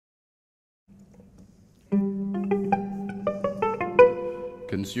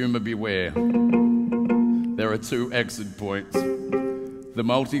Consumer beware. There are 2 exit points. The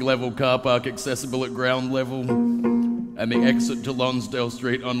multi-level car park accessible at ground level, and the exit to Lonsdale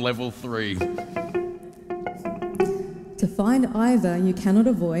Street on level 3. To find either, you cannot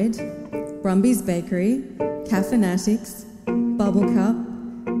avoid Brumby's Bakery, Caffeinatics, Bubble Cup,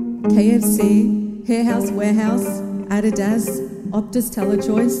 KFC, Hair House Warehouse, Adidas, Optus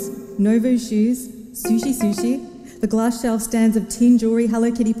Telechoice, Novo Shoes, Sushi, the glass shelf stands of teen jewellery,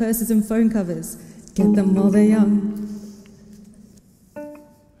 Hello Kitty purses and phone covers. Get them while they're young.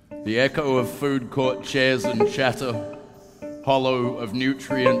 The echo of food court chairs and chatter, hollow of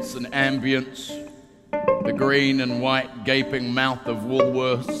nutrients and ambience, the green and white gaping mouth of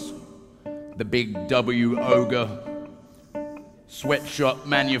Woolworths, the big W ogre, sweatshop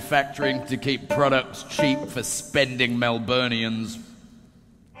manufacturing to keep products cheap for spending Melburnians.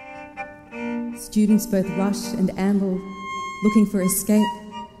 Students both rush and amble, looking for escape,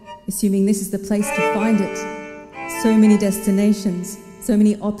 assuming this is the place to find it. So many destinations, so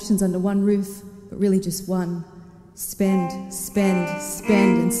many options under one roof, but really just one. Spend, spend,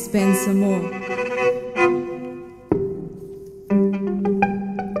 spend, and spend some more.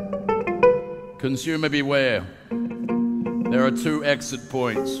 Consumer beware. There are 2 exit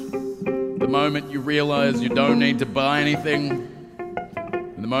points. The moment you realize you don't need to buy anything,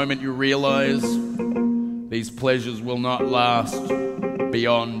 and the moment you realize these pleasures will not last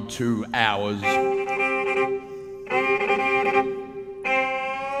beyond 2 hours.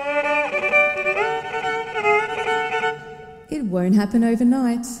 It won't happen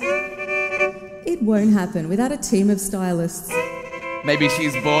overnight. It won't happen without a team of stylists. Maybe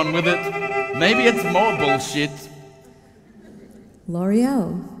she's born with it. Maybe it's more bullshit.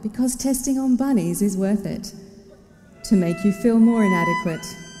 L'Oreal, because testing on bunnies is worth it. To make you feel more inadequate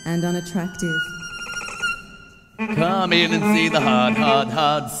and unattractive. Come in and see the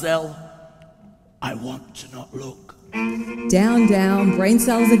hard sell. I want to not look. Down, down, brain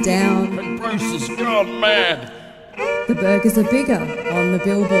cells are down. And Bruce has gone mad. The burgers are bigger on the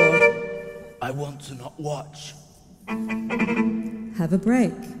billboard. I want to not watch. Have a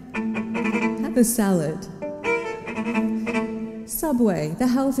break. Have a salad. Subway, the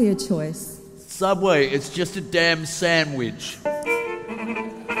healthier choice. Subway, it's just a damn sandwich.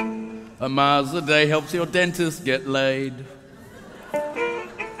 A Mars a day helps your dentist get laid.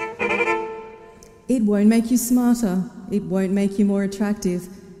 It won't make you smarter. It won't make you more attractive.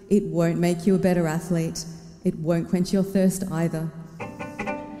 It won't make you a better athlete. It won't quench your thirst either.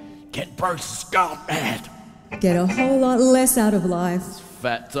 Get Bruce gone mad. Get a whole lot less out of life. It's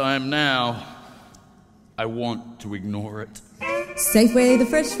fat time now. I want to ignore it. Safeway, the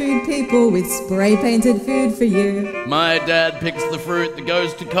fresh food people with spray-painted food for you. My dad picks the fruit that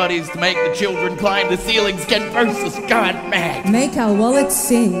goes to Cotties to make the children climb the ceilings. Get Bruce gone mad. Make our wallets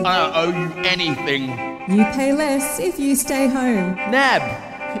sing. I don't owe you anything. You pay less if you stay home. NAB.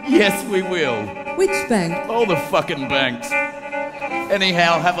 Yes, we will. Which bank? All the fucking banks.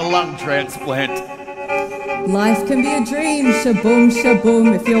 Anyhow, have a lung transplant. Life can be a dream, shaboom,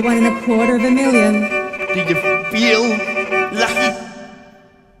 shaboom, if you're 1 1/4 of a million. Do you feel lucky?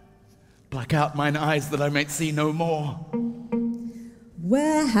 Black out mine eyes that I might see no more.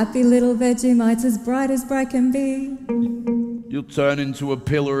 We're happy little Vegemites, as bright can be. You'll turn into a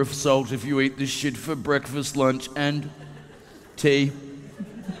pillar of salt if you eat this shit for breakfast, lunch, and tea.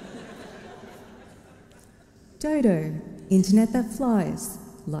 Dodo, internet that flies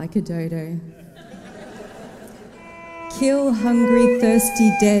like a dodo. Kill hungry,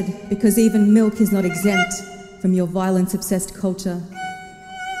 thirsty, dead, because even milk is not exempt from your violence-obsessed culture.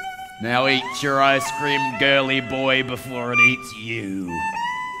 Now eat your ice cream, girly boy, before it eats you.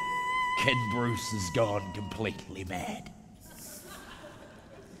 Ken Bruce has gone completely mad.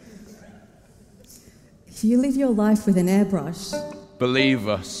 If you live your life with an airbrush... Believe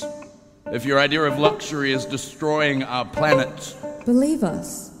us. If your idea of luxury is destroying our planet... Believe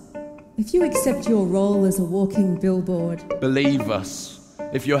us. If you accept your role as a walking billboard... Believe us.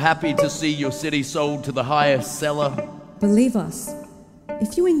 If you're happy to see your city sold to the highest seller... Believe us.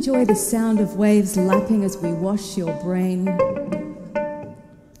 If you enjoy the sound of waves lapping as we wash your brain...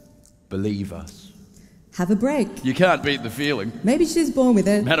 Believe us. Have a break. You can't beat the feeling. Maybe she's born with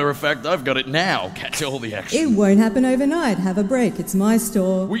it. Matter of fact, I've got it now. Catch all the action. It won't happen overnight. Have a break. It's my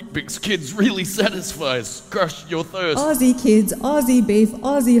store. Weet-Bix Kids really satisfies. Crush your thirst. Aussie kids, Aussie beef,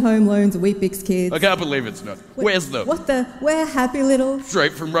 Aussie home loans, Weet-Bix Kids. I can't believe it's not. Where's the... What the... We're happy little...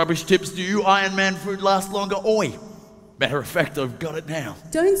 Straight from rubbish tips to you, Iron Man food lasts longer. Oi. Matter of fact, I've got it now.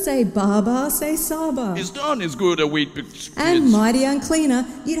 Don't say Baba, say Saba. It's done as good a wheat. And mighty uncleaner,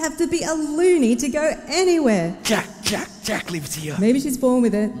 you'd have to be a loony to go anywhere. Jack lives here. Maybe she's born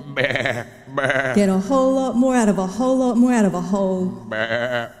with it. Get a whole lot more out of a whole lot more out of a hole.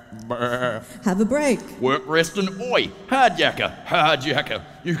 Have a break. Work, rest, and oi. Hard yakka.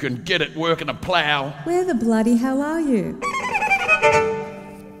 You can get it working a plough. Where the bloody hell are you?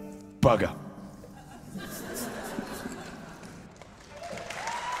 Bugger.